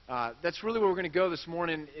That's really where we're going to go this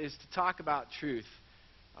morning, is to talk about truth,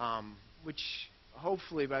 which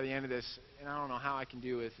hopefully by the end of this, and I don't know how I can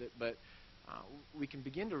do with it, but we can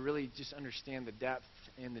begin to really just understand the depth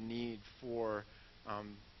and the need for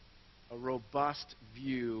a robust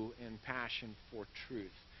view and passion for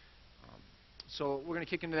truth. So we're going to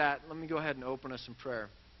kick into that. Let me go ahead and open us in prayer,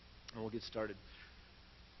 and we'll get started.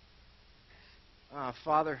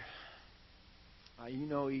 Father, you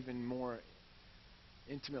know even more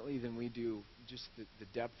intimately than we do just the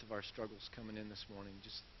depth of our struggles coming in this morning,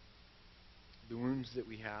 just the wounds that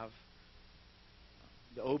we have,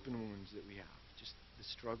 the open wounds that we have, just the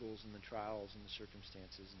struggles and the trials and the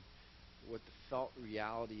circumstances, and what the felt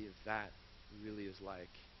reality of that really is like.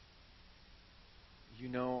 You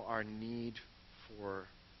know our need for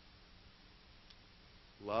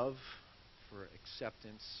love, for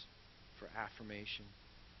acceptance, for affirmation.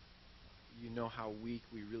 You know how weak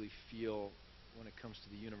we really feel when it comes to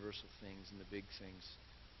the universal things and the big things.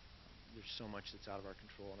 There's so much that's out of our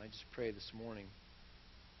control. And I just pray this morning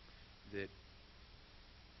that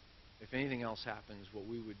if anything else happens, what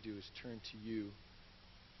we would do is turn to you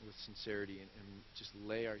with sincerity and just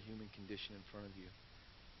lay our human condition in front of you.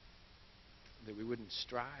 That we wouldn't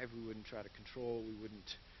strive, we wouldn't try to control, we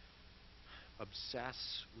wouldn't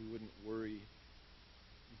obsess, we wouldn't worry,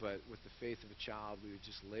 but with the faith of a child, we would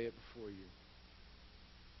just lay it before you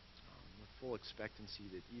with full expectancy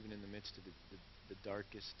that even in the midst of the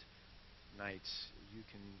darkest nights, you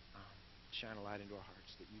can shine a light into our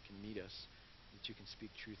hearts, that you can meet us, that you can speak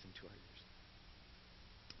truth into our ears.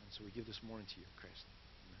 And so we give this morning to you, Christ.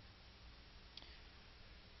 Amen.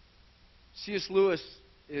 C.S. Lewis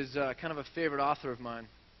is kind of a favorite author of mine.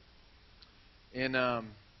 And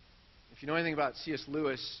if you know anything about C.S.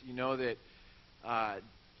 Lewis, you know that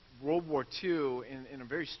World War II, in a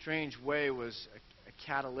very strange way, was a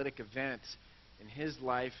catalytic event in his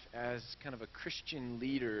life as kind of a Christian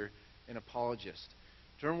leader and apologist.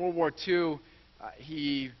 During World War II,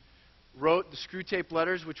 he wrote the Screwtape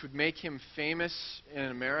Letters, which would make him famous in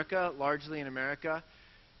America, largely in America.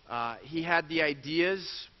 He had the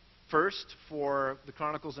ideas first for the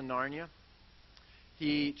Chronicles of Narnia.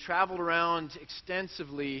 He traveled around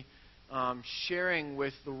extensively sharing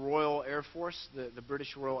with the Royal Air Force, the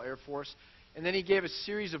British Royal Air Force. And then he gave a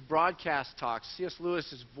series of broadcast talks. C.S.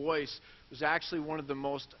 Lewis's voice was actually one of the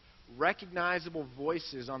most recognizable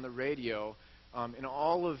voices on the radio in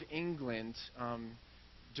all of England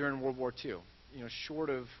during World War II. You know, short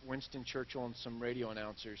of Winston Churchill and some radio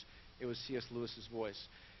announcers, it was C.S. Lewis's voice.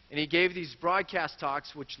 And he gave these broadcast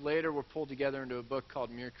talks, which later were pulled together into a book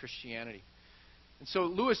called Mere Christianity. And so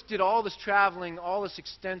Lewis did all this traveling, all this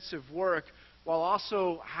extensive work, while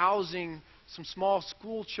also housing some small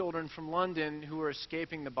school children from London who were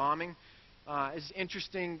escaping the bombing. It's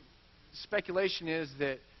interesting. Speculation is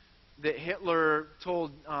that Hitler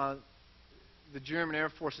told the German Air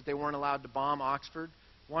Force that they weren't allowed to bomb Oxford.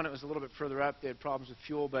 One, it was a little bit further up. They had problems with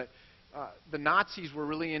fuel. But the Nazis were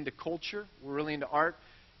really into culture, were really into art.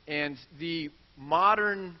 And the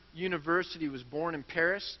modern university was born in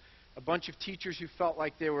Paris. A bunch of teachers who felt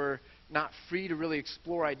like they were not free to really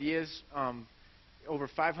explore ideas over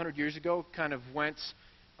 500 years ago kind of went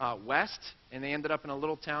west, and they ended up in a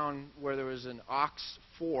little town where there was an ox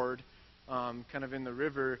ford kind of in the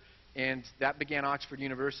river, and that began Oxford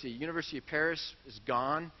University. University of Paris is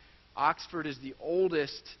gone. Oxford is the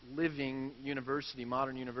oldest living university,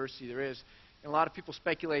 modern university there is. And a lot of people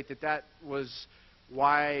speculate that that was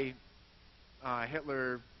why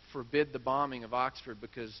Hitler forbid the bombing of Oxford,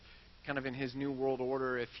 because kind of in his new world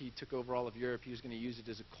order, if he took over all of Europe, he was going to use it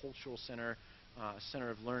as a cultural center, center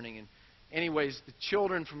of learning. And anyways, the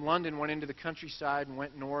children from London went into the countryside and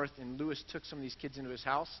went north, and Lewis took some of these kids into his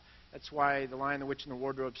house. That's why The Lion, the Witch, and the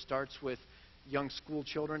Wardrobe starts with young school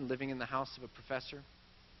children living in the house of a professor.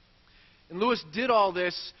 And Lewis did all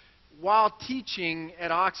this while teaching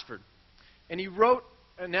at Oxford. And he wrote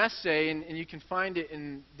an essay, and you can find it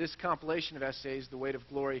in this compilation of essays, The Weight of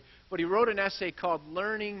Glory, but he wrote an essay called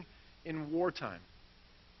Learning in Wartime.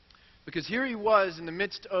 Because here he was in the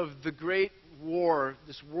midst of the great war,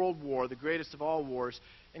 this world war, the greatest of all wars,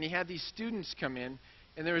 and he had these students come in,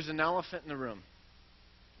 and there was an elephant in the room.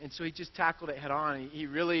 And so he just tackled it head on. He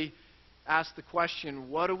really asked the question,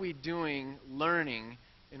 what are we doing learning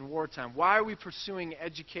in wartime? Why are we pursuing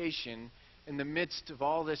education in the midst of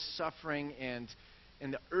all this suffering and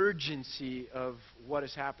the urgency of what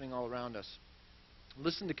is happening all around us?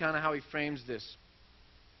 Listen to kind of how he frames this.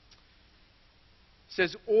 He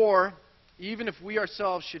says, or, even if we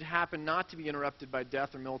ourselves should happen not to be interrupted by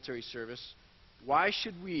death or military service, why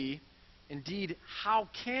should we, indeed, how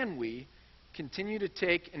can we, continue to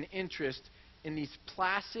take an interest in these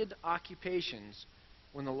placid occupations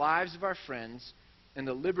when the lives of our friends and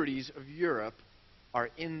the liberties of Europe are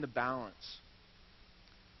in the balance?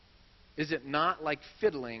 Is it not like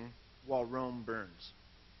fiddling while Rome burns?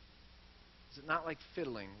 Is it not like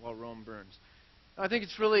fiddling while Rome burns? I think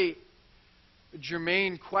it's really a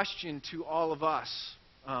germane question to all of us.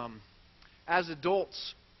 As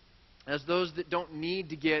adults, as those that don't need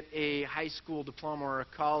to get a high school diploma or a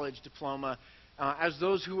college diploma, as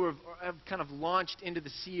those who have kind of launched into the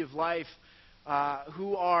sea of life,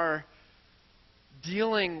 who are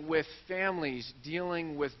dealing with families,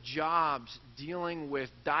 dealing with jobs, dealing with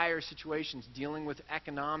dire situations, dealing with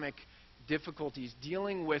economic difficulties,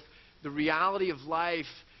 dealing with the reality of life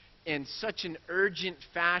in such an urgent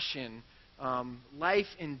fashion, life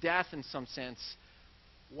and death in some sense,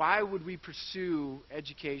 why would we pursue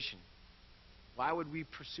education? Why would we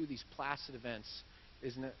pursue these placid events?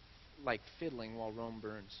 Isn't it like fiddling while Rome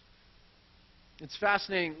burns? It's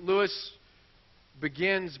fascinating. Lewis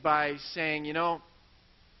begins by saying,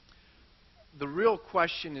 the real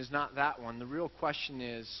question is not that one. The real question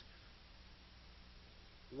is,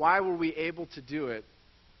 why were we able to do it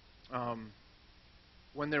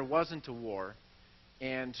when there wasn't a war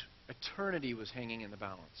and eternity was hanging in the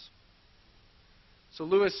balance? So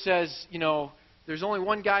Lewis says, there's only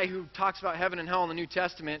one guy who talks about heaven and hell in the New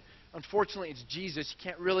Testament. Unfortunately, it's Jesus. You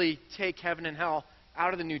can't really take heaven and hell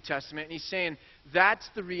out of the New Testament. And he's saying that's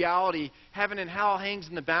the reality. Heaven and hell hangs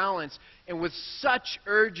in the balance. And with such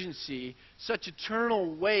urgency, such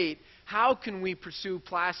eternal weight, how can we pursue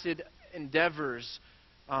placid endeavors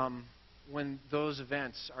when those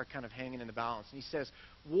events are kind of hanging in the balance? And he says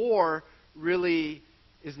war really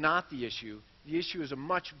is not the issue. The issue is a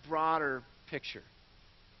much broader picture.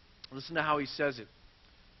 Listen to how he says it.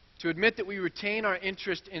 To admit that we retain our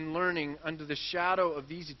interest in learning under the shadow of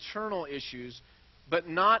these eternal issues, but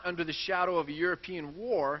not under the shadow of a European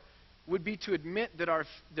war, would be to admit that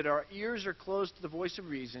our ears are closed to the voice of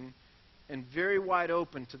reason and very wide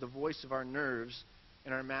open to the voice of our nerves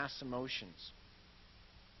and our mass emotions.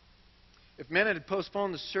 If men had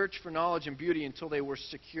postponed the search for knowledge and beauty until they were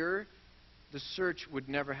secure, the search would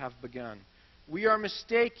never have begun. We are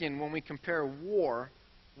mistaken when we compare war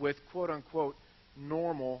with quote-unquote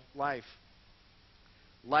normal life.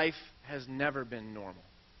 Life has never been normal.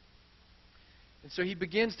 And so he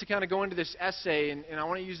begins to kind of go into this essay, and I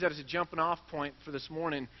want to use that as a jumping off point for this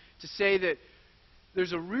morning, to say that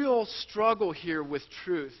there's a real struggle here with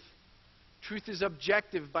truth. Truth is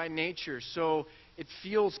objective by nature, so it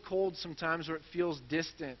feels cold sometimes or it feels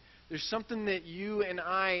distant. There's something that you and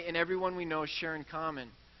I and everyone we know share in common,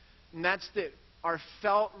 and that's that our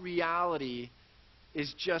felt reality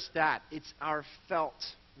is just that. It's our felt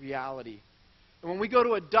reality. And when we go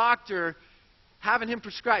to a doctor, having him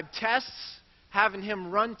prescribe tests, having him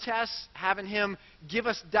run tests, having him give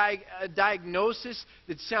us a diagnosis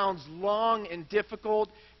that sounds long and difficult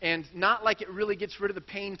and not like it really gets rid of the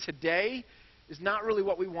pain today is not really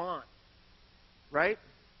what we want. Right?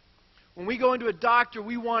 When we go into a doctor,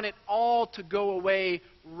 we want it all to go away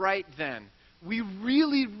right then. We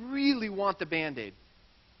really, really want the Band-Aid.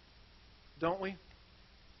 Don't we?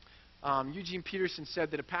 Eugene Peterson said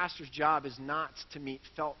that a pastor's job is not to meet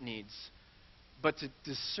felt needs, but to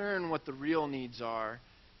discern what the real needs are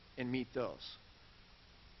and meet those.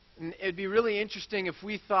 And it'd be really interesting if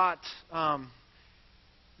we thought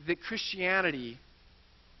that Christianity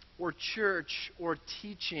or church or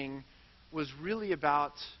teaching was really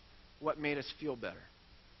about what made us feel better.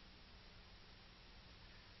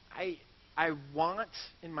 I want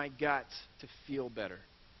in my gut to feel better.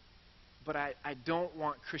 But I don't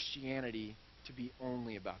want Christianity to be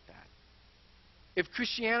only about that. If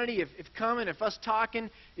Christianity, if coming, if us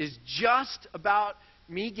talking is just about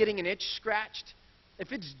me getting an itch scratched,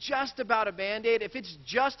 if it's just about a Band-Aid, if it's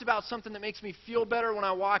just about something that makes me feel better when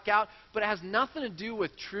I walk out, but it has nothing to do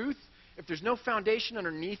with truth, if there's no foundation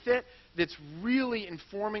underneath it that's really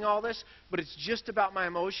informing all this, but it's just about my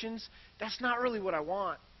emotions, that's not really what I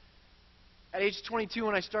want. At age 22,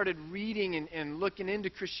 when I started reading and looking into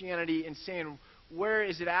Christianity and saying, where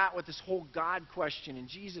is it at with this whole God question and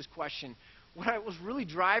Jesus question, what I was really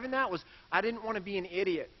driving that was I didn't want to be an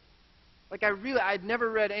idiot. Like I'd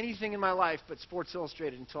never read anything in my life but Sports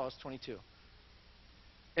Illustrated until I was 22.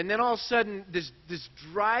 And then all of a sudden, this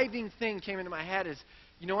driving thing came into my head is,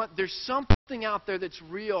 you know what, there's something out there that's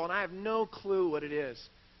real, and I have no clue what it is.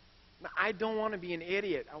 I don't want to be an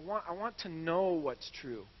idiot. I want to know what's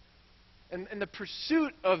true. And the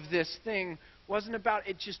pursuit of this thing wasn't about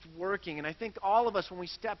it just working. And I think all of us, when we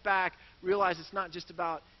step back, realize it's not just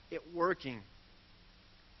about it working.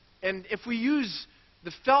 And if we use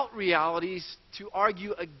the felt realities to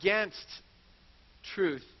argue against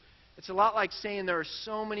truth. It's a lot like saying there are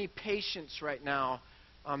so many patients right now,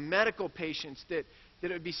 medical patients, that it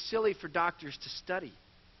would be silly for doctors to study.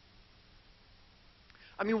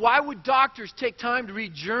 I mean, why would doctors take time to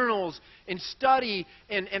read journals and study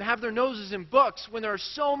and have their noses in books when there are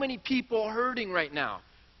so many people hurting right now?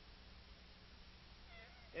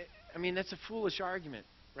 I mean, that's a foolish argument,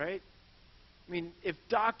 right? I mean, if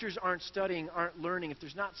doctors aren't studying, aren't learning, if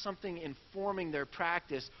there's not something informing their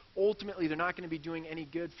practice, ultimately they're not going to be doing any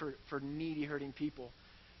good for needy, hurting people.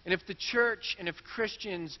 And if the church and if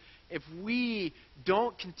Christians, if we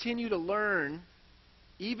don't continue to learn,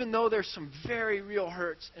 even though there's some very real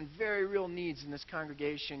hurts and very real needs in this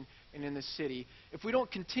congregation and in this city, if we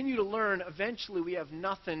don't continue to learn, eventually we have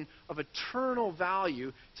nothing of eternal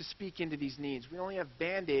value to speak into these needs. We only have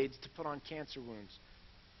Band-Aids to put on cancer wounds.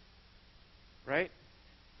 Right?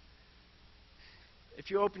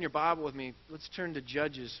 If you open your Bible with me, let's turn to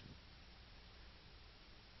Judges.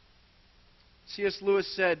 C.S. Lewis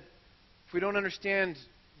said, if we don't understand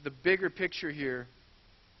the bigger picture here,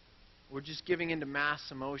 we're just giving into mass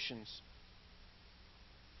emotions.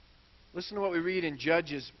 Listen to what we read in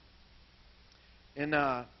Judges. And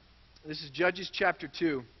this is Judges chapter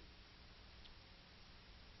 2.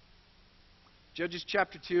 Judges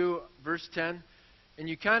chapter 2, verse 10. And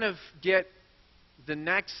you kind of get the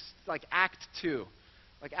next, like Act 2.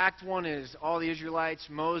 Like Act 1 is all the Israelites,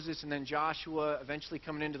 Moses, and then Joshua eventually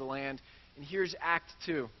coming into the land. And here's Act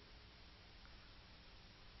 2.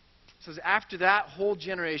 It says, after that whole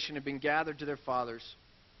generation had been gathered to their fathers,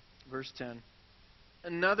 verse 10,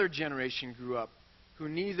 another generation grew up who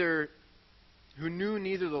knew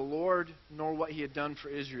neither the Lord nor what he had done for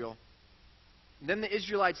Israel. And then the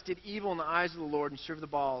Israelites did evil in the eyes of the Lord and served the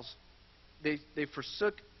Baals. They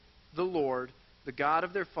forsook the Lord, the God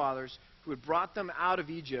of their fathers, who had brought them out of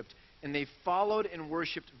Egypt, and they followed and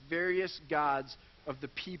worshipped various gods of the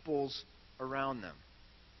peoples around them.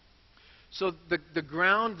 So the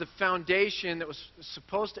ground, the foundation that was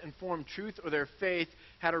supposed to inform truth or their faith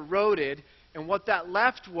had eroded, and what that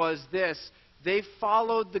left was this: they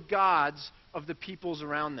followed the gods of the peoples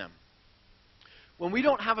around them. When we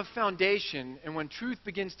don't have a foundation, and when truth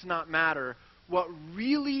begins to not matter, what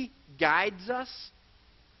really guides us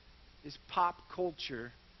is pop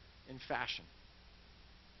culture and fashion.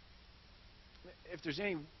 If there's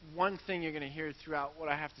any one thing you're going to hear throughout what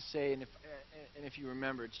I have to say, and if you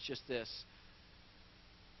remember, it's just this.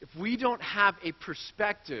 If we don't have a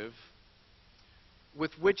perspective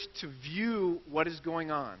with which to view what is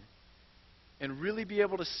going on and really be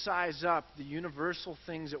able to size up the universal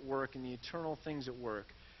things at work and the eternal things at work,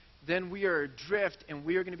 then we are adrift and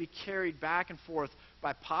we are going to be carried back and forth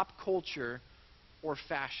by pop culture or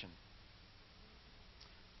fashion.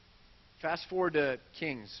 Fast forward to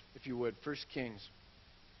Kings, if you would, 1 Kings.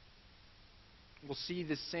 We'll see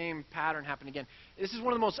the same pattern happen again. This is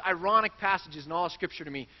one of the most ironic passages in all of Scripture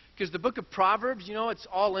to me, because the book of Proverbs, you know, it's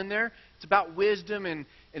all in there. It's about wisdom, and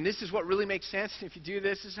this is what really makes sense. If you do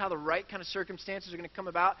this, this is how the right kind of circumstances are going to come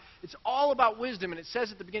about. It's all about wisdom, and it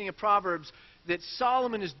says at the beginning of Proverbs that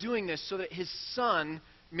Solomon is doing this so that his son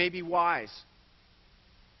may be wise.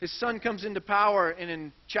 His son comes into power, and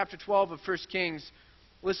in chapter 12 of 1 Kings,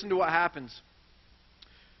 listen to what happens.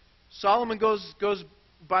 Solomon goes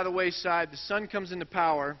by the wayside. The son comes into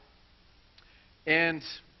power. And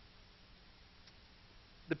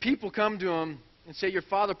the people come to him and say, your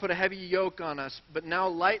father put a heavy yoke on us, but now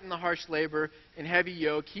lighten the harsh labor and heavy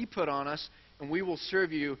yoke he put on us, and we will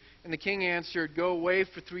serve you. And the king answered, go away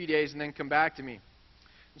for 3 days and then come back to me.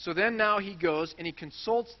 And so then now he goes and he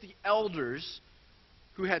consults the elders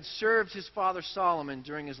who had served his father Solomon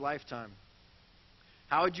during his lifetime.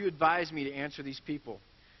 How would you advise me to answer these people?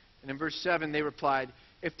 And in verse 7 they replied,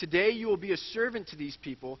 if today you will be a servant to these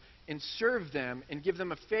people and serve them and give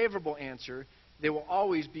them a favorable answer, they will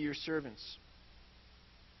always be your servants.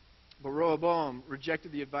 But Rehoboam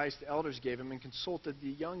rejected the advice the elders gave him and consulted the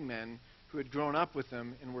young men who had grown up with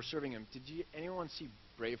him and were serving him. Did anyone see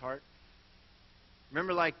Braveheart?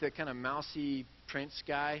 Remember like the kind of mousy prince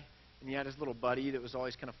guy? And he had his little buddy that was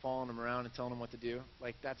always kind of following him around and telling him what to do?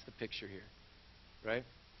 Like, that's the picture here. Right?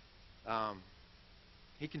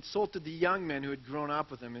 He consulted the young men who had grown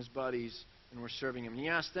up with him, his buddies, and were serving him. And he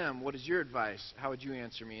asked them, what is your advice? How would you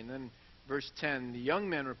answer me? And then verse 10, the young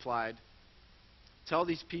men replied, tell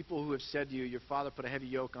these people who have said to you, your father put a heavy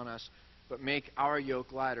yoke on us, but make our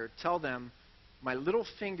yoke lighter. Tell them, my little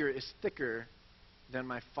finger is thicker than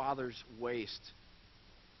my father's waist.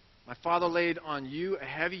 My father laid on you a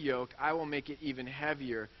heavy yoke. I will make it even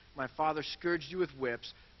heavier. My father scourged you with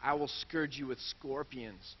whips. I will scourge you with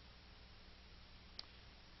scorpions.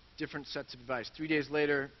 Different sets of advice. 3 days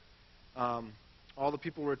later, all the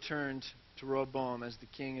people returned to Rehoboam as the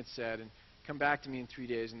king had said, and come back to me in 3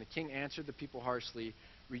 days. And the king answered the people harshly,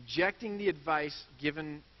 rejecting the advice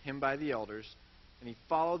given him by the elders. And he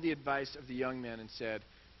followed the advice of the young men and said,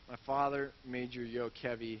 my father made your yoke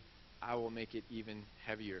heavy, I will make it even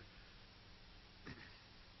heavier.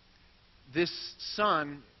 This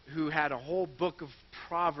son, who had a whole book of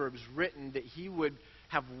Proverbs written that he would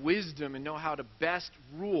have wisdom and know how to best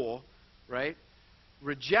rule, right,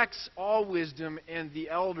 rejects all wisdom and the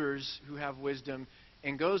elders who have wisdom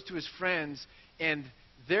and goes to his friends, and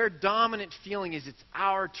their dominant feeling is it's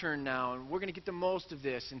our turn now and we're going to get the most of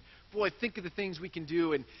this, and boy, think of the things we can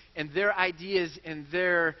do, and their ideas and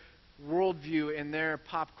their worldview and their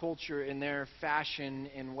pop culture and their fashion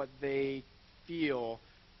and what they feel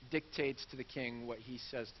dictates to the king what he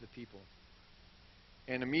says to the people.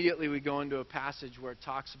 And immediately we go into a passage where it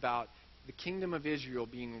talks about the kingdom of Israel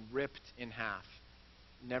being ripped in half,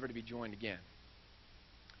 never to be joined again.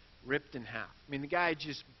 Ripped in half. I mean, the guy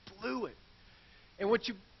just blew it. And what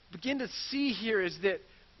you begin to see here is that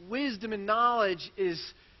wisdom and knowledge is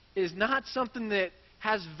not something that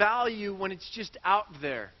has value when it's just out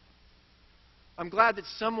there. I'm glad that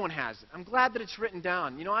someone has it. I'm glad that it's written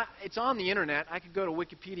down. You know, it's on the internet. I could go to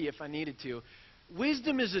Wikipedia if I needed to.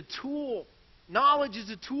 Wisdom is a tool. Knowledge is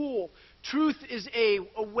a tool. Truth is a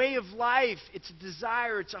way of life. It's a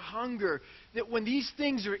desire. It's a hunger. That when these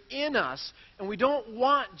things are in us, and we don't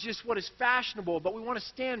want just what is fashionable, but we want to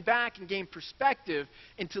stand back and gain perspective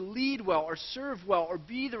and to lead well or serve well or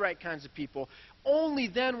be the right kinds of people, only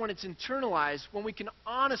then when it's internalized, when we can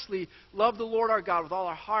honestly love the Lord our God with all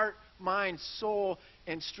our heart, mind, soul,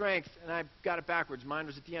 and strength. And I got it backwards. Mind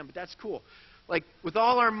was at the end, but that's cool. Like, with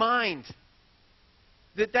all our mind.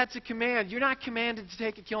 That's a command. You're not commanded to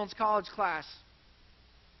take a Kilns College class.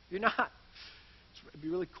 You're not. It'd be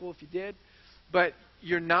really cool if you did. But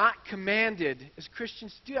you're not commanded as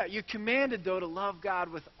Christians to do that. You're commanded, though, to love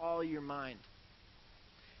God with all your mind.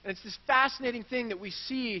 And it's this fascinating thing that we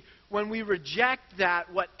see when we reject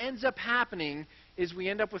that. What ends up happening is we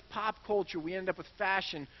end up with pop culture. We end up with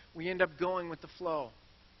fashion. We end up going with the flow.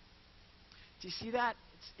 Do you see that?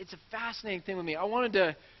 It's a fascinating thing with me. I wanted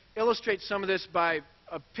to illustrate some of this by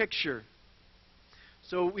a picture.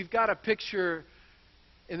 So we've got a picture,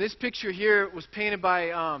 and this picture here was painted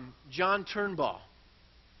by John Turnbull.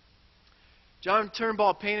 John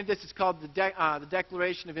Turnbull painted this. It's called the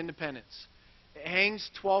Declaration of Independence. It hangs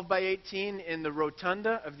 12 by 18 in the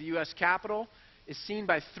rotunda of the U.S. Capitol. It's seen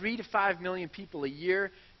by 3 to 5 million people a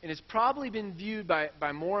year, and it's probably been viewed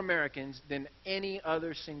by more Americans than any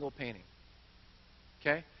other single painting.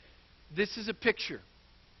 Okay? This is a picture.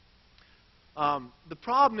 The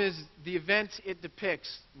problem is the event it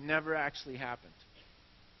depicts never actually happened.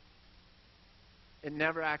 It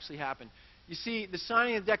never actually happened. You see, the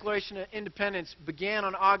signing of the Declaration of Independence began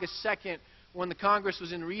on August 2nd when the Congress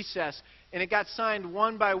was in recess, and it got signed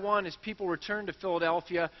one by one as people returned to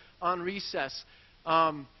Philadelphia on recess.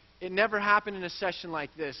 It never happened in a session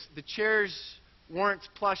like this. The chairs weren't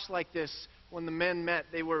plush like this when the men met.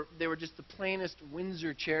 They were just the plainest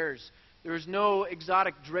Windsor chairs. There was no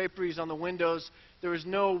exotic draperies on the windows. There was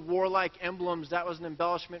no warlike emblems. That was an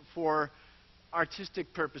embellishment for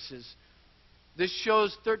artistic purposes. This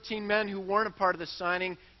shows 13 men who weren't a part of the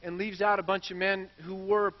signing and leaves out a bunch of men who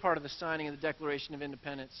were a part of the signing of the Declaration of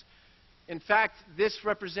Independence. In fact, this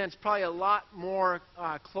represents probably a lot more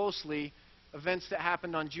closely events that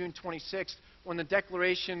happened on June 26th when the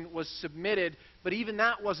Declaration was submitted, but even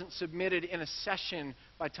that wasn't submitted in a session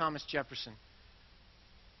by Thomas Jefferson.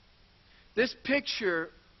 This picture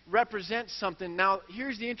represents something. Now,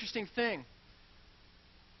 here's the interesting thing.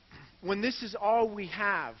 When this is all we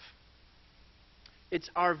have, it's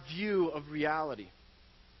our view of reality.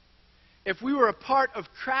 If we were a part of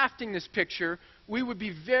crafting this picture, we would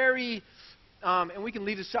be very, and we can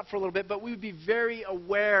leave this up for a little bit, but we would be very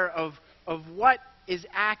aware of what is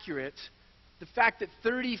accurate. The fact that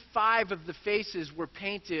 35 of the faces were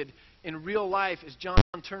painted in real life as John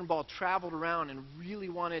Turnbull traveled around and really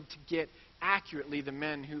wanted to get accurately the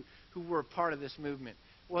men who were a part of this movement.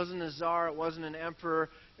 It wasn't a czar, it wasn't an emperor,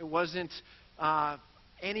 it wasn't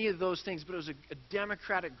any of those things, but it was a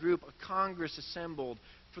democratic group, a Congress assembled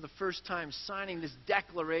for the first time, signing this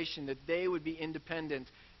declaration that they would be independent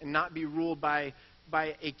and not be ruled by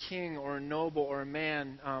a king or a noble or a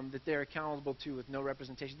man that they're accountable to with no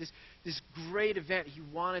representation. This great event, he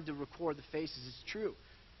wanted to record the faces. It's true.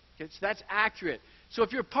 Okay, so that's accurate. So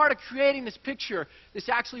if you're a part of creating this picture, this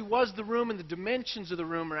actually was the room, and the dimensions of the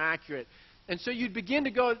room are accurate. And so you'd begin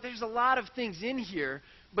to go, there's a lot of things in here,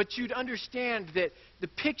 but you'd understand that the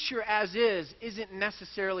picture as is isn't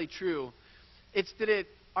necessarily true. It's that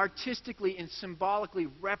artistically and symbolically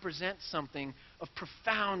represent something of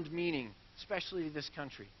profound meaning, especially to this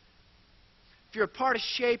country. If you're a part of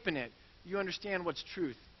shaping it, you understand what's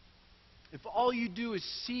truth. If all you do is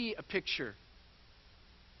see a picture,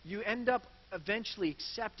 you end up eventually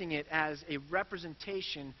accepting it as a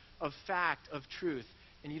representation of fact, of truth,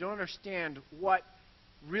 and you don't understand what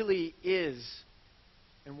really is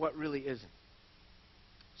and what really isn't.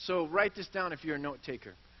 So write this down if you're a note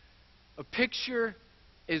taker. A picture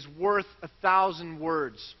is worth 1,000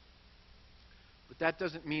 words, but that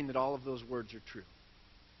doesn't mean that all of those words are true.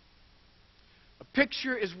 A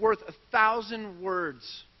picture is worth 1,000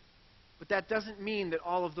 words, but that doesn't mean that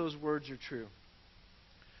all of those words are true.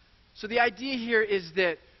 So the idea here is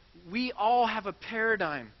that we all have a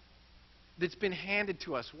paradigm that's been handed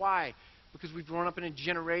to us. Why? Because we've grown up in a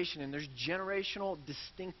generation, and there's generational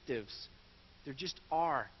distinctives. There just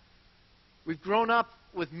are. We've grown up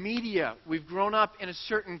with media. We've grown up in a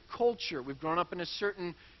certain culture. We've grown up in a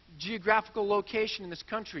certain geographical location in this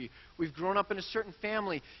country. We've grown up in a certain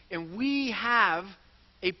family. And we have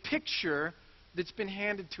a picture that's been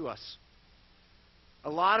handed to us. A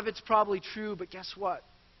lot of it's probably true, but guess what?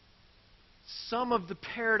 Some of the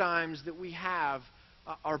paradigms that we have,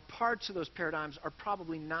 or parts of those paradigms, are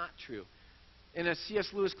probably not true. In a C.S.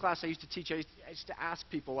 Lewis class I used to teach, I used to ask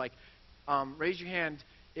people, like, raise your hand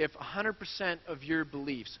if 100% of your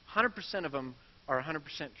beliefs, 100% of them are 100%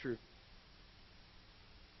 true.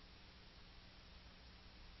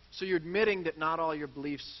 So you're admitting that not all your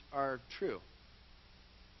beliefs are true.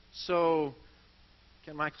 So,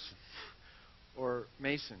 Ken Michelson or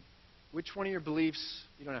Mason, which one of your beliefs,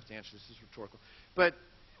 you don't have to answer this, this is rhetorical, but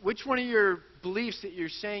which one of your beliefs that you're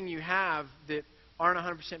saying you have that aren't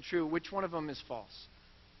 100% true, which one of them is false?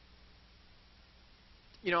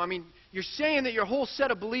 You know, I mean, you're saying that your whole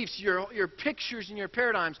set of beliefs, your pictures and your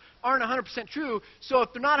paradigms aren't 100% true, so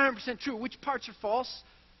if they're not 100% true, which parts are false?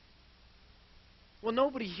 Well,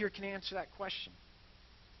 nobody here can answer that question.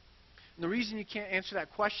 And the reason you can't answer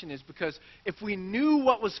that question is because if we knew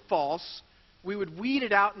what was false, we would weed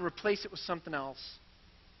it out and replace it with something else.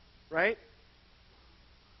 Right?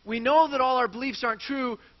 We know that all our beliefs aren't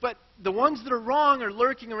true, but the ones that are wrong are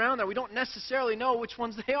lurking around there. We don't necessarily know which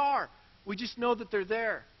ones they are. We just know that they're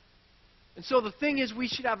there. And so the thing is, we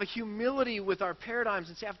should have a humility with our paradigms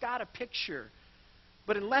and say, I've got a picture.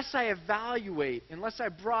 But unless I evaluate, unless I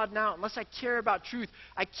broaden out, unless I care about truth,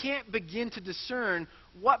 I can't begin to discern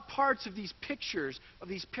what parts of these pictures, of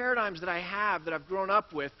these paradigms that I have, that I've grown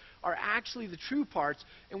up with, are actually the true parts,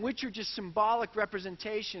 and which are just symbolic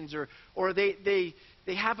representations, or they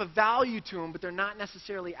have a value to them, but they're not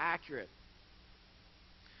necessarily accurate.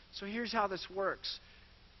 So here's how this works.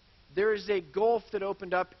 There is a gulf that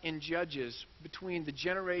opened up in Judges between the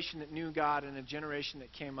generation that knew God and a generation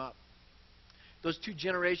that came up. Those two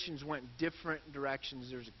generations went different directions.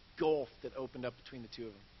 There's a gulf that opened up between the two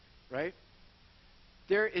of them, right?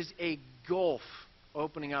 There is a gulf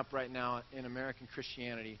opening up right now in American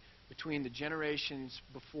Christianity between the generations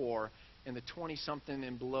before and the 20-something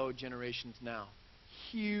and below generations now.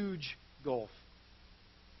 Huge gulf.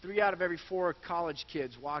 3 out of every 4 college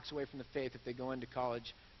kids walks away from the faith if they go into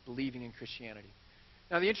college believing in Christianity.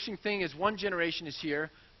 Now, the interesting thing is one generation is here,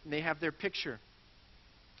 and they have their picture.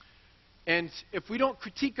 And if we don't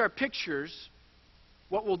critique our pictures,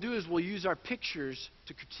 what we'll do is we'll use our pictures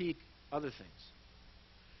to critique other things.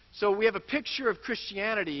 So we have a picture of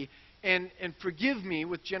Christianity, and forgive me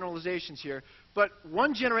with generalizations here, but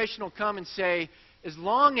one generation will come and say, as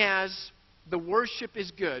long as the worship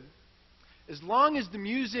is good, as long as the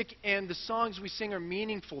music and the songs we sing are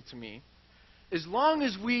meaningful to me, as long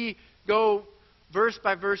as we go verse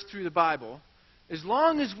by verse through the Bible, as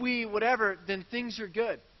long as we whatever, then things are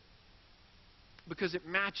good. Because it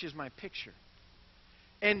matches my picture.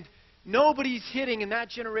 And nobody's hitting in that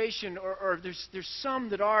generation, or there's some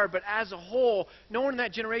that are, but as a whole, no one in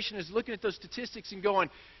that generation is looking at those statistics and going,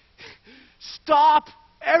 stop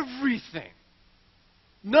everything.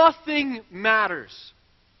 Nothing matters.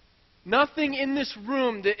 Nothing in this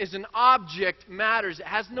room that is an object matters. It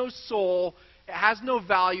has no soul. It has no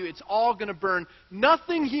value. It's all going to burn.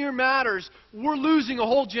 Nothing here matters. We're losing a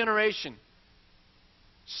whole generation.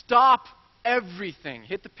 Stop everything.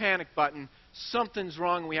 Hit the panic button. Something's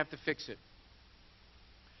wrong and we have to fix it.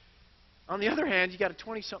 On the other hand, you got a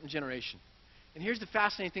 20-something generation. And here's the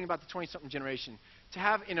fascinating thing about the 20-something generation. To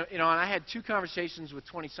have, and I had 2 conversations with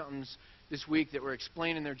 20-somethings this week that were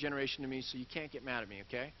explaining their generation to me, so you can't get mad at me,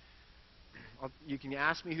 okay? You can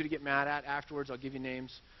ask me who to get mad at afterwards. I'll give you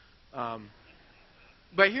names.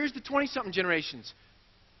 But here's the 20-something generations.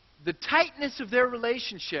 the tightness of their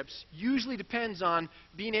relationships usually depends on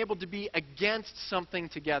being able to be against something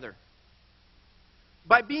together.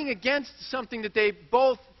 By being against something that they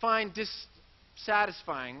both find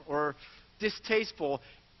dissatisfying or distasteful,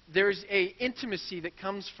 there's an intimacy that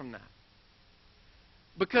comes from that.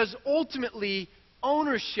 Because ultimately,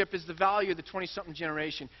 ownership is the value of the 20-something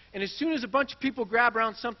generation. And as soon as a bunch of people grab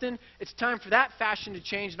around something, it's time for that fashion to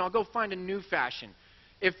change, and I'll go find a new fashion.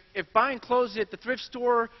 If buying clothes at the thrift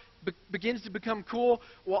store begins to become cool,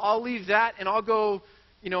 well, I'll leave that and I'll go,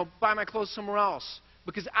 buy my clothes somewhere else.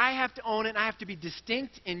 Because I have to own it, and I have to be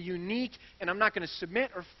distinct and unique, and I'm not going to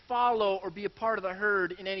submit or follow or be a part of the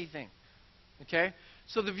herd in anything. Okay?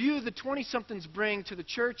 So the view the 20-somethings bring to the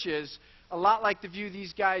church is a lot like the view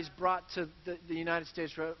these guys brought to the United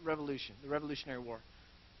States Revolution, the Revolutionary War.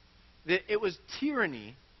 That it was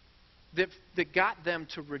tyranny that got them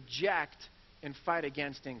to reject and fight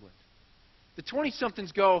against England. The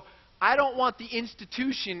 20-somethings go, I don't want the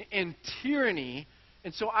institution and tyranny,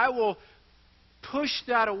 and so I will push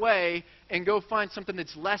that away and go find something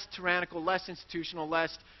that's less tyrannical, less institutional,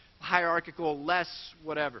 less hierarchical, less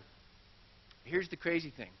whatever. Here's the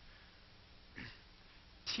crazy thing.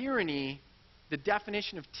 Tyranny, the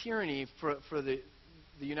definition of tyranny for the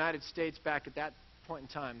United States back at that point in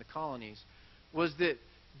time, the colonies, was that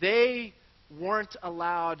they weren't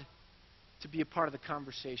allowed to be a part of the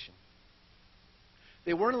conversation.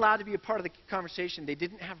 They weren't allowed to be a part of the conversation. They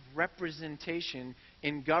didn't have representation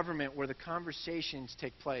in government where the conversations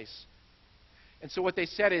take place. And so what they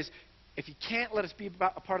said is, if you can't let us be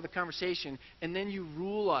a part of the conversation and then you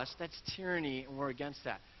rule us, that's tyranny, and we're against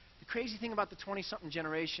that. The crazy thing about the 20-something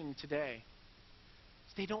generation today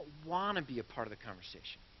is they don't want to be a part of the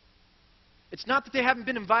conversation. It's not that they haven't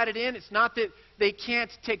been invited in. It's not that they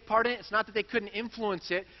can't take part in it. It's not that they couldn't influence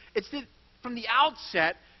it. It's that from the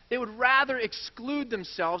outset, they would rather exclude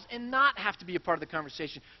themselves and not have to be a part of the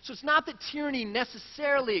conversation. So it's not that tyranny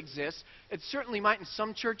necessarily exists. It certainly might in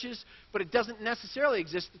some churches, but it doesn't necessarily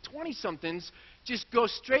exist. The 20-somethings just go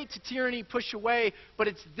straight to tyranny, push away, but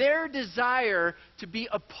it's their desire to be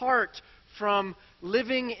apart from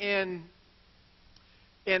living in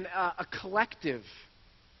a collective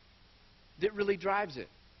that really drives it.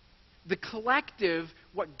 The collective,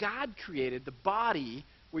 what God created, the body,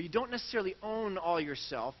 where you don't necessarily own all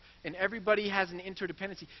yourself and everybody has an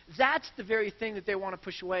interdependency, that's the very thing that they want to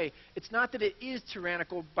push away. It's not that it is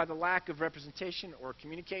tyrannical by the lack of representation or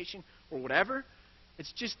communication or whatever.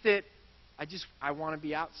 It's just that I want to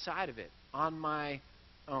be outside of it on my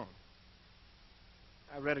own.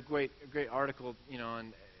 I read a great article,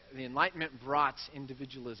 and the Enlightenment brought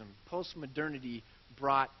individualism. Postmodernity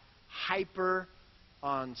brought hyper,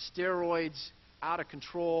 on steroids, out of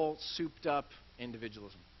control, souped up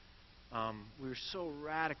individualism. We were so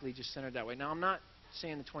radically just centered that way. Now, I'm not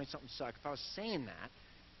saying the 20-somethings suck. If I was saying that,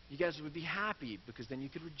 you guys would be happy because then you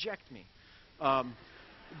could reject me.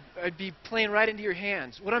 I'd be playing right into your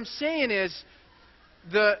hands. What I'm saying is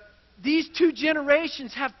these two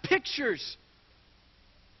generations have pictures.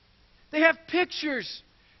 They have pictures.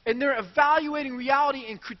 And they're evaluating reality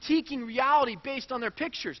and critiquing reality based on their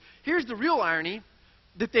pictures. Here's the real irony,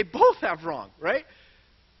 that they both have wrong, right?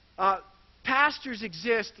 Pastors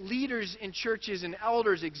exist, leaders in churches and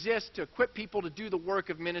elders exist to equip people to do the work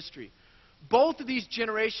of ministry. Both of these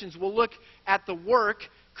generations will look at the work,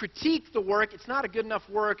 critique the work. It's not a good enough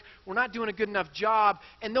work. We're not doing a good enough job.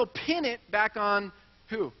 And they'll pin it back on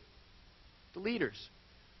who? The leaders.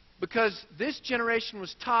 Because this generation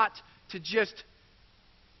was taught to just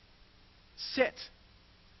sit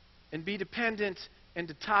and be dependent and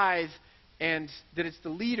to tithe, and that it's the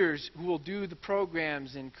leaders who will do the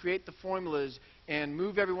programs and create the formulas and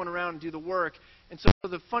move everyone around and do the work. And so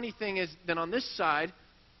the funny thing is that on this side,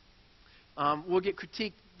 we'll get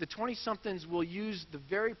critiqued. The 20-somethings will use the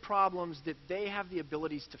very problems that they have the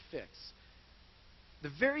abilities to fix. The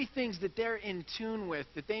very things that they're in tune with,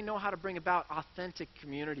 that they know how to bring about authentic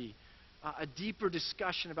community, a deeper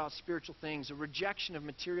discussion about spiritual things, a rejection of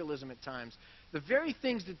materialism at times. The very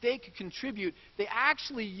things that they could contribute, they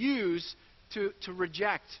actually use to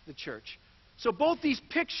reject the church. So both these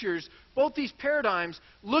pictures, both these paradigms,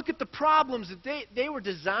 look at the problems that they were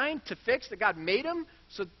designed to fix, that God made them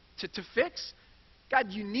to fix.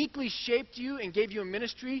 God uniquely shaped you and gave you a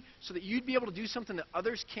ministry so that you'd be able to do something that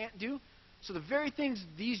others can't do. So the very things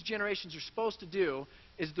these generations are supposed to do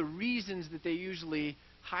is the reasons that they usually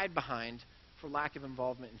hide behind for lack of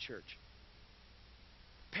involvement in church.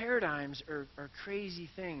 Paradigms are crazy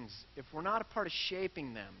things. If we're not a part of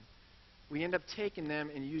shaping them, we end up taking them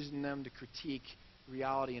and using them to critique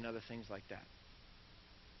reality and other things like that.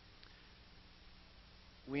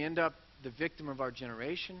 We end up the victim of our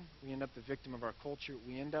generation. We end up the victim of our culture.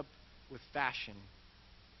 We end up with fashion.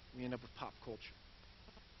 We end up with pop culture.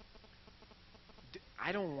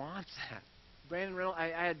 I don't want that. Brandon Reynolds,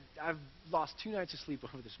 I've lost 2 nights of sleep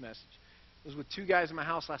over this message. I was with 2 guys in my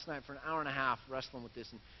house last night for an hour and a half wrestling with this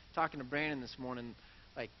and talking to Brandon this morning.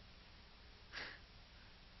 Like,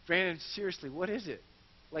 Brandon, seriously, what is it?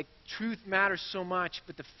 Like, truth matters so much,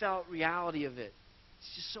 but the felt reality of it,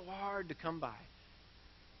 it's just so hard to come by.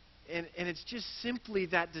 And it's just simply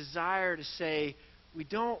that desire to say, we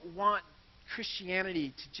don't want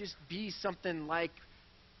Christianity to just be something like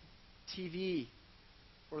TV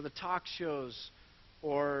or the talk shows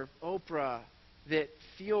or Oprah that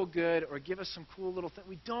feel good or give us some cool little thing.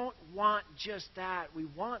 We don't want just that. We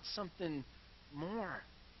want something more.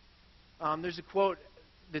 There's a quote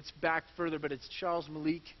that's back further, but it's Charles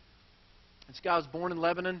Malik. This guy was born in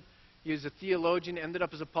Lebanon. He was a theologian, ended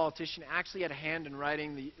up as a politician, actually had a hand in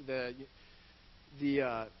writing the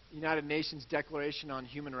United Nations Declaration on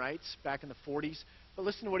Human Rights back in the 40s. But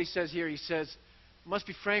listen to what he says here. He says, I must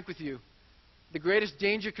be frank with you. The greatest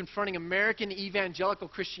danger confronting American evangelical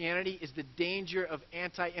Christianity is the danger of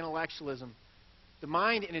anti-intellectualism. The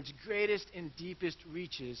mind in its greatest and deepest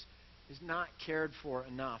reaches is not cared for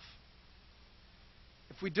enough.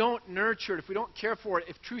 If we don't nurture it, if we don't care for it,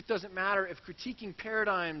 if truth doesn't matter, if critiquing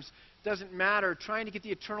paradigms doesn't matter, trying to get the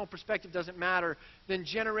eternal perspective doesn't matter, then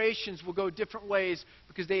generations will go different ways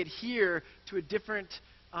because they adhere to a different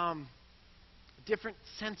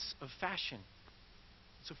sense of fashion.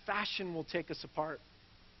 So fashion will take us apart.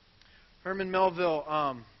 Herman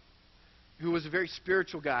Melville, who was a very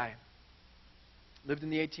spiritual guy, lived in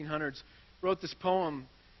the 1800s, wrote this poem.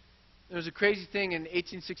 There was a crazy thing in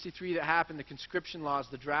 1863 that happened. The conscription laws,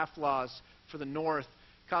 the draft laws for the North,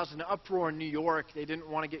 caused an uproar in New York. They didn't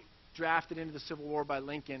want to get drafted into the Civil War by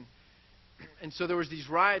Lincoln. And so there was these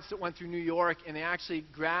riots that went through New York, and they actually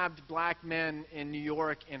grabbed black men in New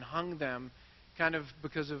York and hung them kind of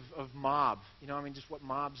because of mob. You know, I mean, just what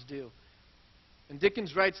mobs do. And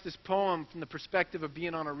Dickens writes this poem from the perspective of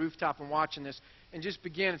being on a rooftop and watching this, and just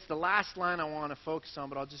begin. It's the last line I want to focus on,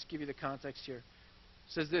 but I'll just give you the context here.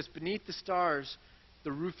 It says this, beneath the stars,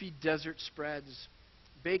 the roofy desert spreads.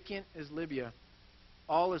 Vacant as Libya,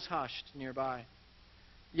 all is hushed nearby.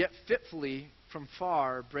 Yet fitfully from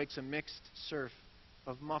far breaks a mixed surf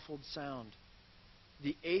of muffled sound.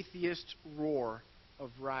 The atheist roar of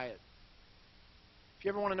riot. If you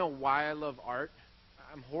ever want to know why I love art,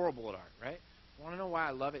 I'm horrible at art, right? You want to know why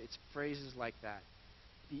I love it? It's phrases like that.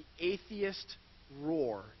 The atheist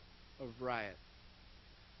roar of riot.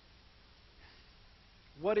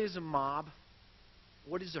 What is a mob?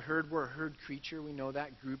 What is a herd? We're a herd creature. We know that.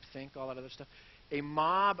 Groupthink, all that other stuff. A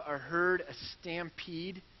mob, a herd, a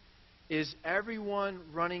stampede is everyone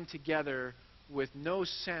running together with no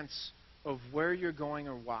sense of where you're going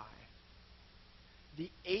or why. The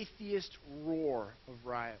atheist roar of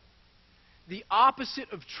riot. The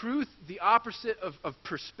opposite of truth, the opposite of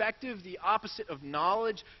perspective, the opposite of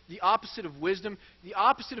knowledge, the opposite of wisdom, the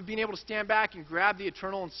opposite of being able to stand back and grab the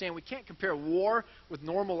eternal and saying we can't compare war with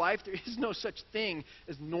normal life. There is no such thing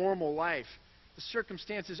as normal life. The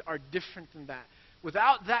circumstances are different than that.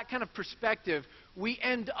 Without that kind of perspective, we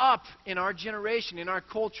end up in our generation, in our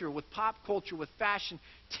culture, with pop culture, with fashion,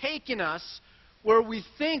 taking us where we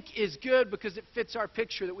think is good because it fits our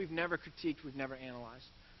picture that we've never critiqued, we've never analyzed.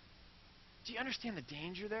 Do you understand the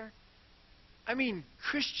danger there? I mean,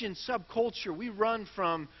 Christian subculture, we run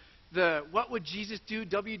from the What Would Jesus Do,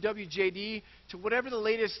 WWJD, to whatever the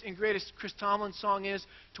latest and greatest Chris Tomlin song is,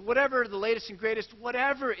 to whatever the latest and greatest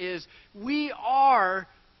whatever is. We are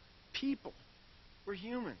people. We're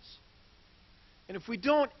humans. And if we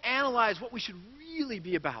don't analyze what we should really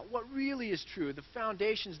be about, what really is true, the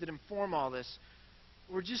foundations that inform all this,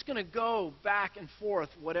 we're just going to go back and forth,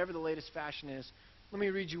 whatever the latest fashion is. Let me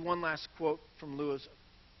read you one last quote from Lewis.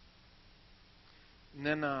 And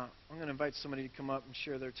then I'm going to invite somebody to come up and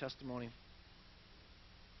share their testimony.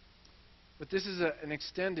 But this is an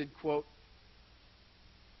extended quote.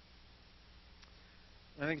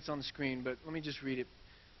 I think it's on the screen, but let me just read it.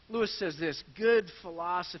 Lewis says this, good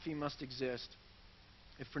philosophy must exist,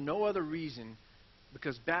 if for no other reason,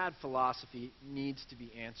 because bad philosophy needs to be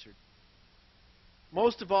answered.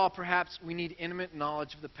 Most of all, perhaps, we need intimate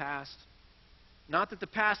knowledge of the past. Not that the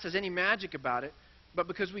past has any magic about it, but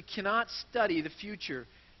because we cannot study the future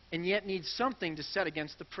and yet need something to set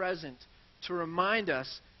against the present to remind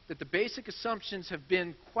us that the basic assumptions have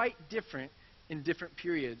been quite different in different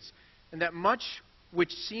periods, and that much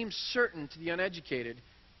which seems certain to the uneducated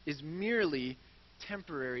is merely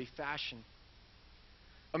temporary fashion.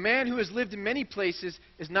 A man who has lived in many places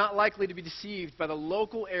is not likely to be deceived by the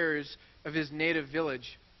local errors of his native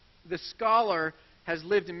village. The scholar has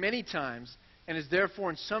lived in many times and is therefore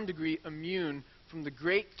in some degree immune from the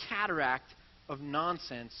great cataract of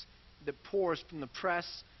nonsense that pours from the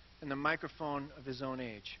press and the microphone of his own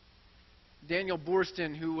age. Daniel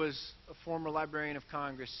Boorstin, who was a former Librarian of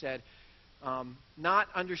Congress, said, not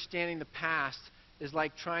understanding the past is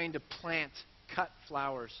like trying to plant cut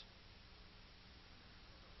flowers.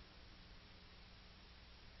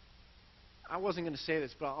 I wasn't going to say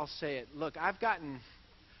this, but I'll say it. Look, I've gotten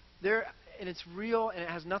there, and it's real, and it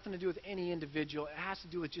has nothing to do with any individual. It has to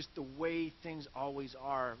do with just the way things always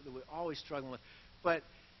are, that we're always struggling with. But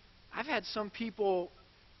I've had some people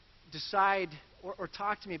decide or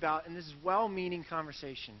talk to me about, and this is well-meaning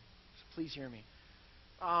conversation, so please hear me.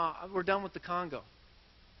 We're done with the Congo.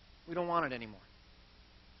 We don't want it anymore.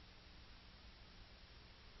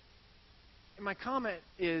 And my comment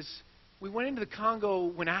is, we went into the Congo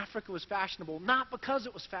when Africa was fashionable, not because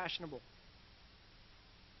it was fashionable,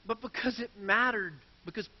 but because it mattered,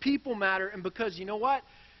 because people matter, and because, you know what?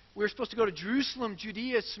 We were supposed to go to Jerusalem,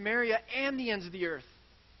 Judea, Samaria, and the ends of the earth.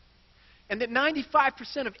 And that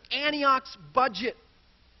 95% of Antioch's budget,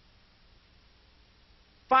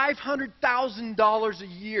 $500,000 a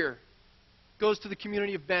year, goes to the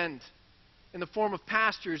community of Bend in the form of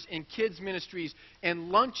pastors and kids ministries and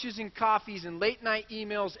lunches and coffees and late night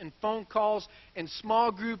emails and phone calls and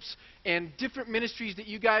small groups and different ministries that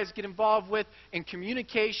you guys get involved with and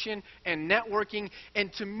communication and networking.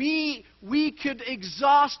 And to me, we could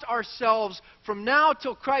exhaust ourselves from now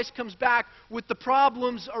till Christ comes back with the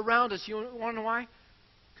problems around us. You want to know why?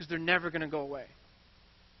 Because they're never going to go away.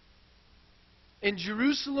 In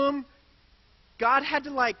Jerusalem, God had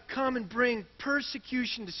to come and bring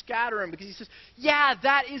persecution to scatter them, because he says, yeah,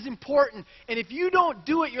 that is important. And if you don't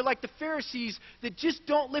do it, you're like the Pharisees that just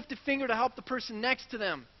don't lift a finger to help the person next to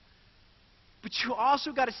them. But you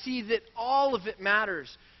also got to see that all of it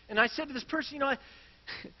matters. And I said to this person,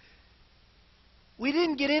 we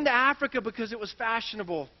didn't get into Africa because it was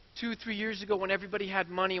fashionable 2-3 years ago when everybody had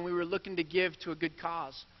money and we were looking to give to a good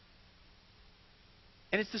cause.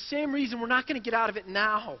 And it's the same reason we're not going to get out of it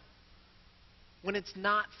now, when it's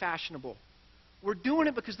not fashionable. We're doing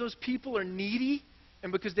it because those people are needy,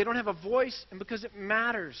 and because they don't have a voice, and because it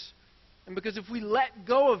matters. And because if we let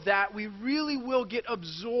go of that, we really will get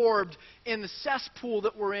absorbed in the cesspool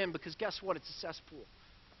that we're in, because guess what? It's a cesspool.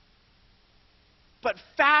 But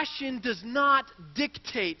fashion does not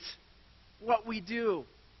dictate what we do.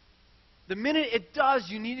 The minute it does,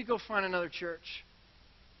 you need to go find another church.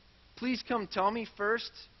 Please come tell me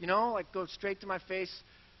first, go straight to my face.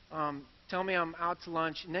 Tell me I'm out to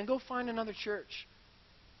lunch, and then go find another church.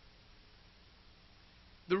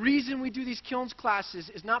 The reason we do these Kilns classes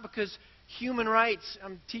is not because human rights,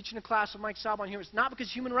 I'm teaching a class with Mike Saban here, it's not because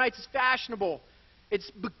human rights is fashionable. It's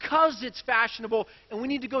because it's fashionable, and we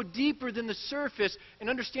need to go deeper than the surface and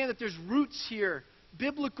understand that there's roots here,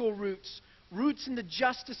 biblical roots, roots in the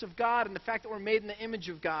justice of God and the fact that we're made in the image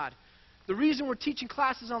of God. The reason we're teaching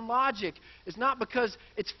classes on logic is not because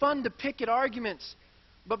it's fun to pick at arguments,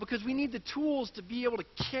 but because we need the tools to be able to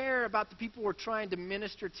care about the people we're trying to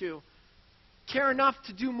minister to. Care enough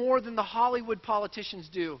to do more than the Hollywood politicians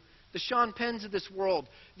do, the Sean Penns of this world,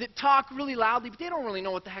 that talk really loudly, but they don't really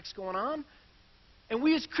know what the heck's going on. And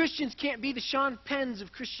we as Christians can't be the Sean Penns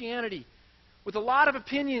of Christianity, with a lot of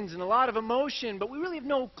opinions and a lot of emotion, but we really have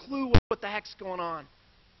no clue what the heck's going on.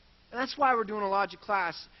 And that's why we're doing a logic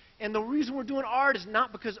class. And the reason we're doing art is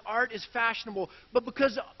not because art is fashionable, but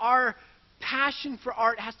because our passion for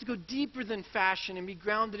art has to go deeper than fashion and be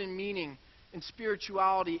grounded in meaning and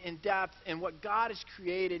spirituality and depth and what God has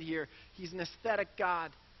created here. He's an aesthetic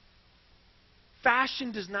God.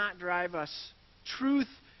 Fashion does not drive us. Truth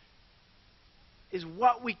is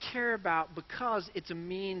what we care about because it's a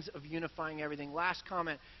means of unifying everything. Last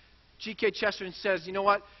comment. G.K. Chesterton says, you know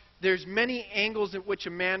what? There's many angles at which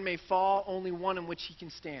a man may fall, only one in which he can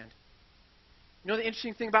stand. You know the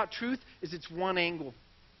interesting thing about truth is it's one angle.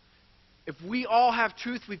 If we all have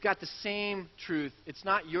truth, we've got the same truth. It's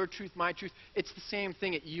not your truth, my truth. It's the same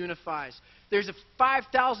thing. It unifies. There's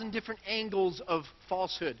 5,000 different angles of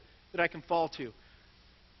falsehood that I can fall to.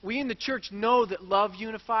 We in the church know that love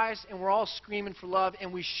unifies, and we're all screaming for love,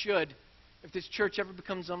 and we should. If this church ever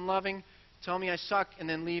becomes unloving, tell me I suck, and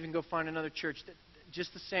then leave and go find another church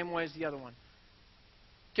just the same way as the other one.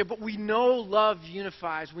 Okay, but we know love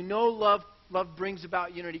unifies. We know love brings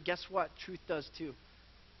about unity. Guess what? Truth does too.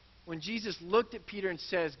 When Jesus looked at Peter and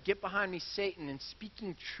says, "Get behind me, Satan," and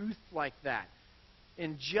speaking truth like that,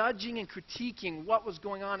 and judging and critiquing what was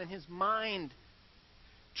going on in his mind,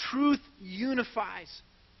 truth unifies.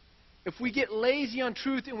 if we get lazy on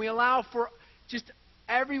truth and we allow for just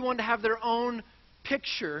everyone to have their own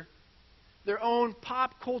picture, their own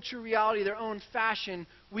pop culture reality, their own fashion,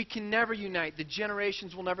 we can never unite. The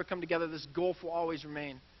generations will never come together. This gulf will always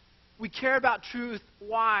remain. We care about truth.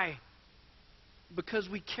 Why? Because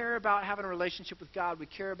we care about having a relationship with God. We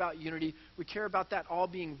care about unity. We care about that all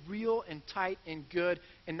being real and tight and good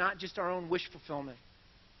and not just our own wish fulfillment.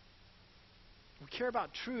 We care about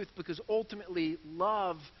truth because ultimately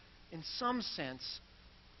love, in some sense,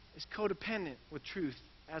 is codependent with truth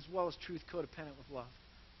as well as truth codependent with love.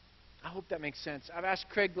 I hope that makes sense. I've asked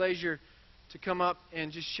Craig Glazier to come up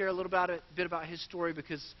and just share a little bit about his story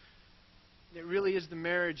because it really is the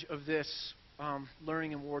marriage of this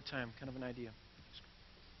learning in wartime kind of an idea.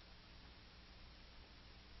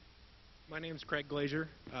 My name's Craig Glazier.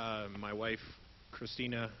 My wife,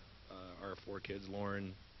 Christina, our 4 kids,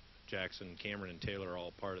 Lauren, Jackson, Cameron, and Taylor, are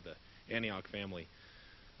all part of the Antioch family.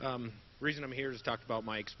 The reason I'm here is to talk about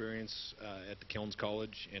my experience at the Kilns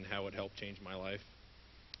College and how it helped change my life.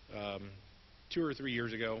 2 or 3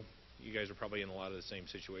 years ago, you guys are probably in a lot of the same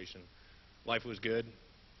situation. Life was good.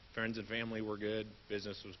 Friends and family were good.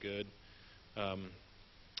 Business was good.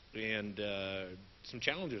 And some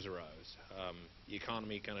challenges arose. The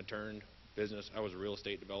economy kind of turned. Business. I was a real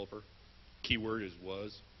estate developer. Keyword is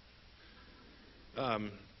was.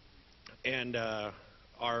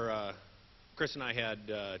 Chris and I had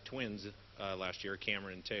twins last year,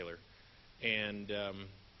 Cameron and Taylor. And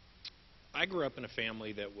I grew up in a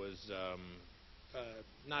family that was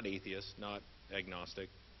not atheist, not agnostic,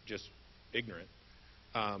 just ignorant.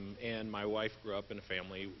 And my wife grew up in a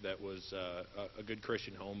family that was a good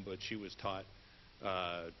Christian home, but she was taught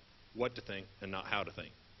what to think and not how to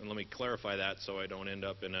think. And let me clarify that so I don't end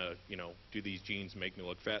up in a, do these jeans make me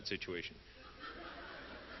look fat situation.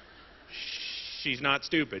 She's not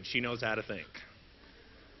stupid. She knows how to think.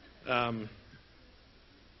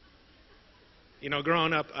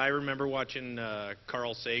 Growing up, I remember watching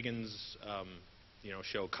Carl Sagan's,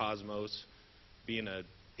 show Cosmos, being a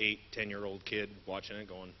 8, 10-year-old kid watching it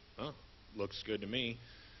going, oh, looks good to me.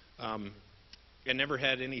 And never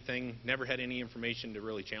had any information to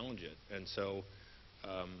really challenge it. And so,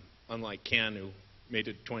 unlike Ken, who made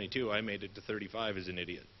it to 22, I made it to 35 as an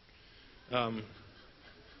idiot. And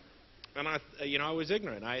I was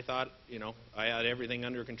ignorant. I thought, I had everything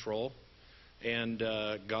under control. And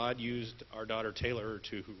God used our daughter Taylor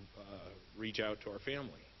to reach out to our family.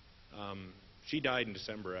 She died in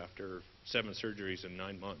December after 7 surgeries in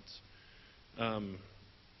 9 months.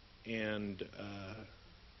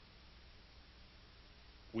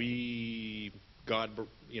 God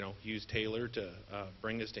used Taylor to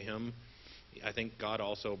bring us to Him. I think God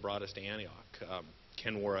also brought us to Antioch.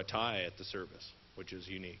 Ken wore a tie at the service, which is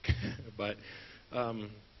unique. But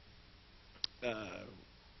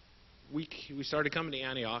we started coming to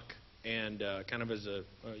Antioch, and kind of as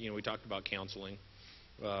we talked about counseling.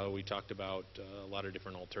 We talked about a lot of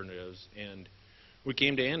different alternatives, and we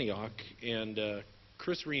came to Antioch, and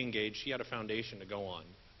Chris re-engaged. She had a foundation to go on,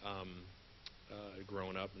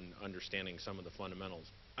 growing up and understanding some of the fundamentals.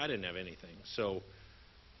 I didn't have anything, so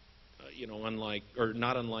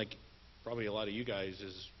not unlike probably a lot of you guys,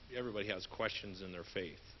 is everybody has questions in their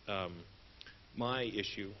faith. My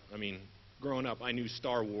issue, growing up, I knew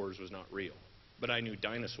Star Wars was not real, but I knew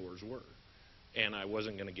dinosaurs were, and I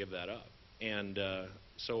wasn't going to give that up. And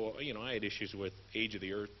so I had issues with age of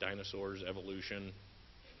the earth, dinosaurs, evolution,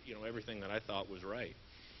 everything that I thought was right.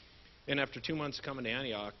 And after 2 months coming to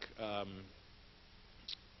Antioch,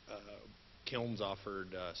 Kilns offered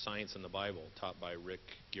Science in the Bible, taught by Rick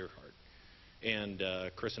Gearhart. And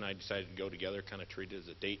Chris and I decided to go together, kind of treat it as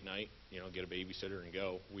a date night, get a babysitter and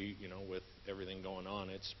go. We, with everything going on,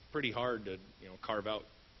 it's pretty hard to, carve out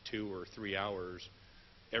 2 or 3 hours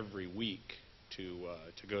every week to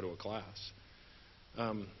go to a class.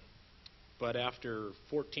 But after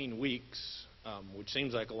 14 weeks, which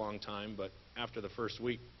seems like a long time, but after the first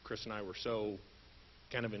week, Chris and I were so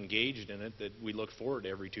kind of engaged in it that we looked forward to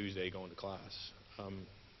every Tuesday going to class.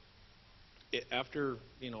 After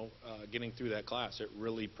getting through that class, it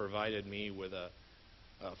really provided me with a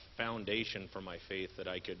foundation for my faith that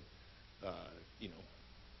I could,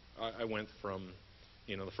 I went from,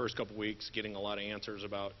 the first couple weeks getting a lot of answers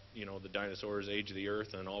about, the dinosaurs, age of the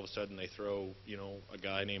earth, and all of a sudden they throw, a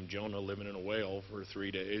guy named Jonah living in a whale for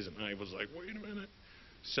 3 days, and I was like, wait a minute.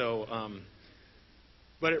 So,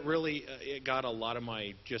 but it really, it got a lot of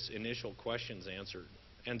my just initial questions answered.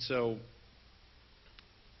 And so,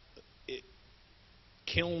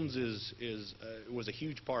 Kilns was a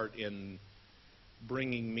huge part in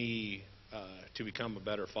bringing me to become a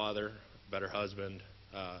better father, a better husband,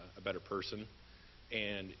 a better person.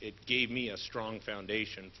 and it gave me a strong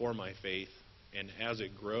foundation for my faith. And as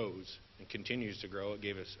it grows and continues to grow, it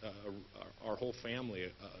gave us, our whole family,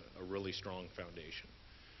 a really strong foundation.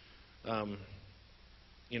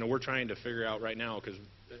 We're trying to figure out right now, because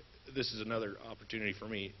this is another opportunity for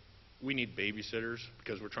me. We need babysitters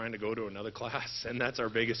because we're trying to go to another class, and that's our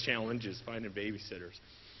biggest challenge, is finding babysitters.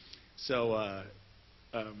 So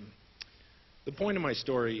the point of my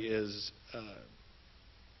story is,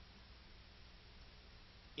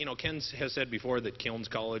 Ken has said before that Kilns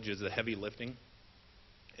College is the heavy lifting,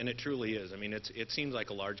 and it truly is. I mean, it seems like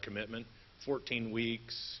a large commitment, 14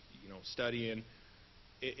 weeks, studying.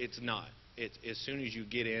 It's not. As soon as you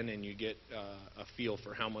get in and you get a feel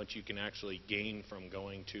for how much you can actually gain from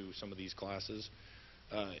going to some of these classes,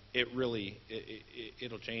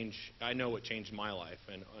 it'll change. I know it changed my life,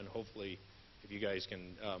 and hopefully, if you guys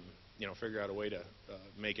can, figure out a way to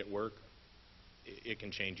make it work, it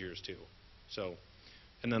can change yours too. So.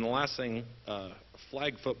 And then the last thing,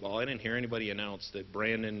 flag football. I didn't hear anybody announce that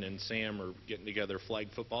Brandon and Sam are getting together flag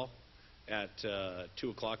football at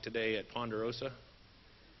 2 o'clock today at Ponderosa.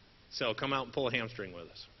 So come out and pull a hamstring with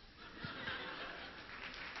us.